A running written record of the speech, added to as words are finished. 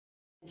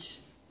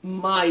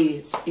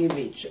my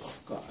image,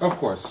 of course. Of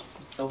course.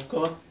 Of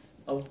course,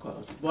 of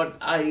course. What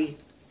I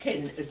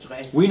can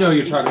address. We know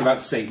you're talking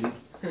about Satan.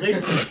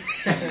 That's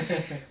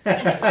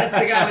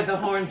the guy with the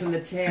horns and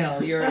the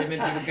tail. Your image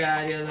of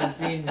God. You haven't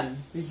seen him.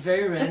 He's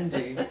very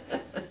randy.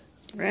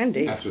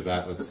 Randy. After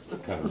that, let's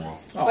cut him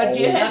off. But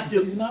you have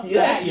to. He's not You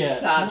fat have to yet.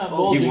 start He's not from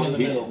bulging He in won't. the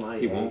middle.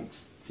 He won't.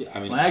 I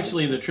mean, Well,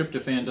 actually, the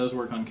tryptophan does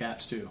work on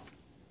cats too.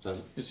 does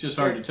it? It's just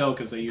hard to tell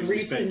because they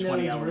usually spend Greasing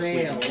 20 those hours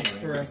rails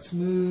sleeping. for a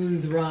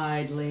smooth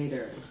ride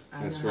later.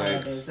 I That's know how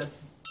right. that is.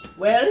 That's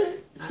Well,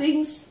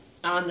 things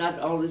are not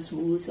always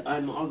smooth.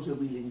 I'm also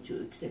willing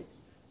to accept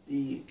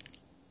the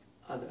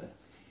other.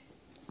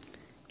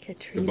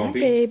 Katrina, bumpy?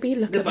 baby,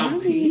 look The at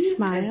bumpy? mommy,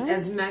 smile.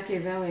 as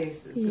Machiavelli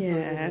supposedly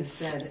Yes.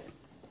 said.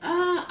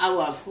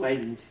 Our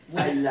friend.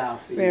 I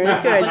love it. Very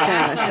good, When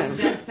asked on his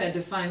Jonathan. deathbed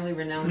to finally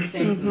renounce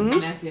Satan,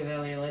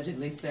 Machiavelli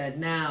allegedly said,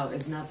 "Now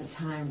is not the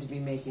time to be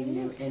making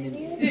new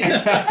enemies."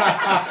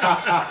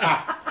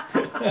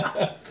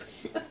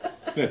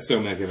 That's so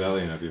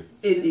Machiavellian of you.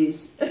 It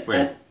is.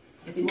 Wait.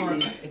 It's more,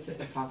 it's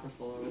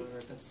apocryphal or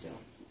whatever, but still,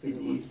 it's a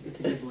good one. It's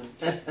a good one.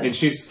 And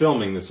she's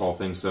filming this whole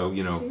thing, so,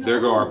 you know, there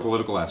go our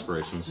political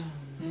aspirations.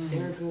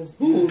 There goes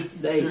Who the,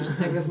 they?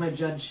 there goes my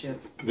judgeship.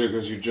 There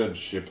goes your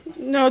judgeship.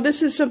 No,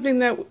 this is something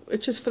that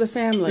it's just for the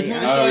family.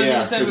 Oh,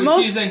 yeah. 'Cause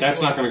Most-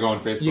 that's not going to go on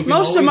You Facebook. can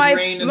Most of always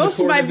reign in the my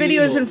court of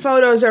videos evil. and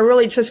photos are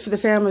really just for the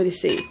family to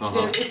see.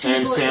 It's And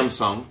important.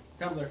 Samsung.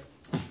 Tumblr.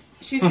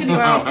 She'll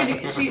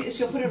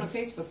put it on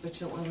Facebook, but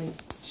she'll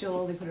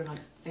only put it on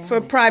family. For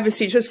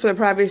privacy, just for the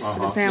privacy for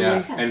the family.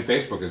 Yeah. And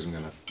Facebook isn't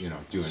going to, you know,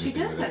 do anything She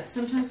does with that. it.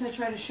 Sometimes I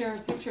try to share a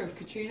picture of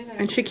Katrina,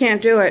 And she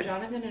can't do it.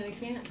 Jonathan, and I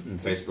can't. And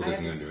Facebook I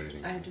isn't have going to do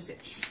anything. I have to say.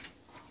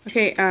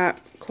 Okay,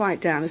 quiet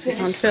down. This is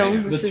on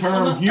film. The This is-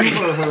 term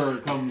humor her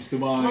comes to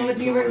mind. Mama,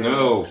 do you re-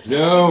 No. You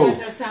No.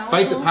 guys are salad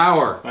Fight the bowl?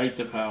 power. Fight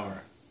the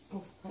power.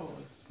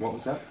 What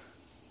was that?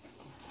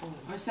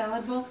 Our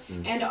salad bowl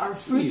and our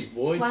fruit Please,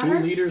 boy, platter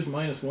 2 liters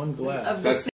minus 1 glass. of the That's